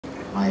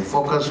My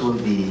focus will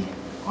be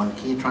on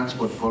key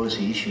transport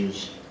policy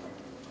issues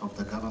of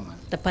the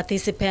government. The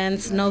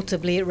participants,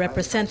 notably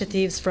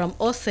representatives from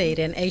OSAID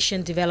and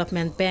Asian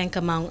Development Bank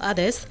among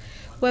others,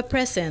 were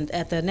present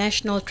at the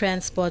National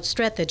Transport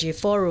Strategy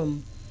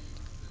Forum.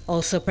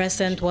 Also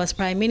present was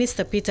Prime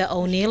Minister Peter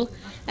O'Neill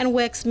and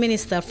WEX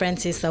Minister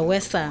Francis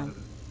Awesa.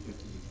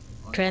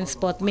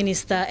 Transport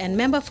Minister and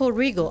member for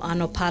Rigo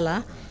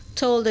Anopala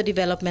told the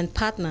development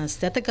partners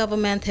that the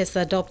government has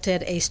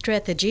adopted a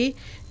strategy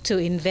to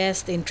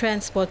invest in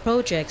transport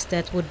projects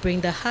that would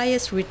bring the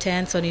highest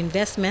returns on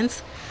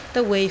investments,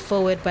 the way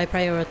forward by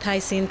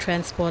prioritizing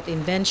transport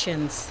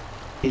inventions.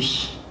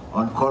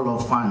 On call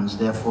of funds,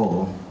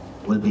 therefore,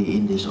 will be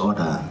in this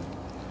order.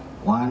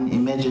 1.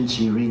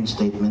 Emergency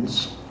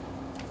reinstatements.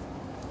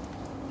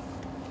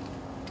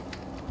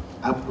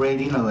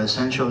 Upgrading of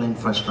essential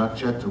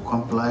infrastructure to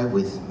comply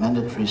with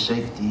mandatory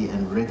safety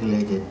and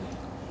regulated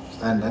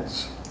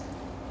standards.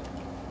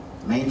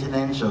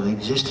 Maintenance of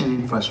existing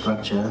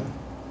infrastructure.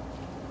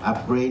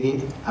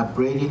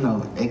 Upgrading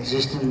of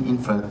existing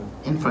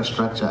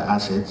infrastructure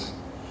assets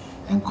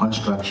and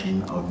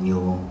construction of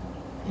new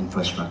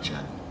infrastructure.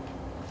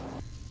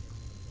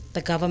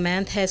 The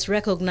government has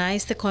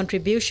recognized the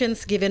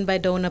contributions given by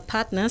donor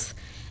partners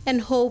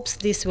and hopes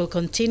this will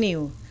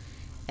continue,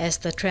 as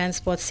the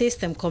transport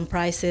system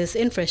comprises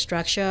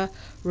infrastructure,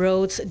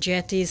 roads,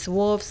 jetties,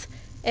 wharves,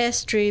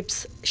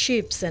 airstrips,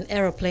 ships and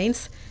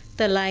aeroplanes.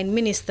 The line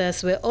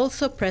ministers were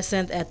also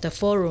present at the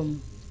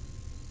forum.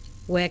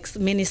 WEX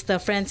Minister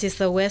Francis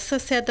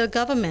Awesa said the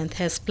government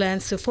has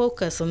plans to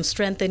focus on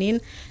strengthening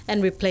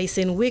and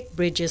replacing weak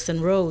bridges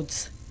and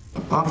roads.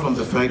 Apart from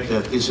the fact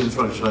that this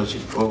infrastructure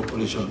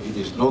coalition, it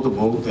is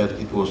notable that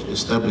it was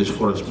established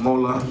for a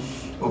smaller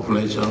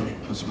population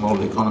and small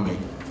economy.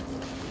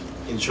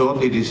 In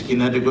short, it is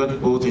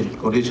inadequate both in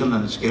condition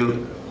and scale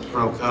for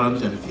our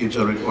current and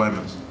future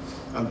requirements.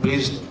 I'm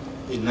pleased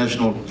the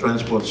National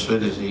Transport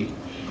Strategy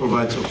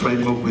provides a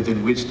framework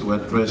within which to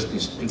address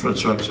these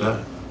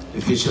infrastructure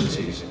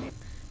deficiencies.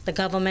 The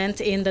government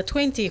in the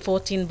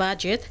 2014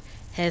 budget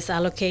has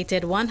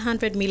allocated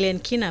 100 million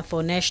kina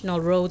for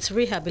national roads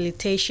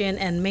rehabilitation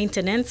and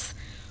maintenance,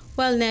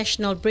 while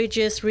national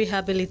bridges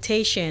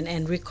rehabilitation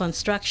and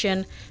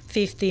reconstruction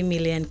 50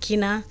 million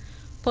kina,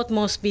 Port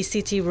Moresby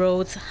City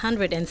roads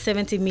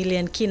 170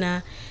 million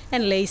kina,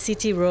 and Lae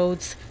City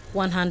roads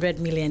 100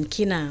 million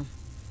kina.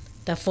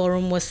 The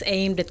forum was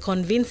aimed at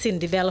convincing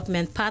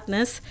development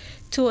partners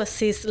to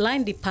assist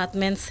line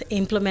departments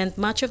implement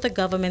much of the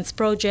government's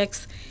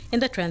projects in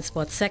the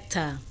transport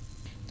sector.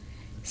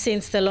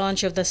 Since the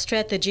launch of the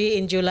strategy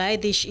in July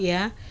this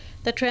year,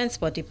 the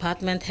Transport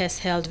Department has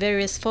held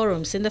various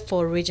forums in the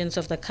 4 regions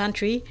of the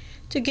country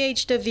to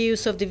gauge the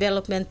views of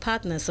development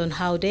partners on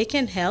how they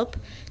can help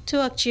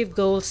to achieve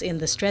goals in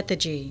the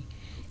strategy.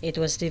 It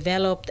was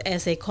developed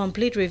as a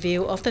complete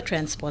review of the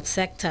transport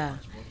sector.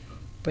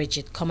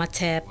 Bridget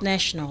Komateb,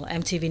 National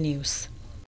MTV News.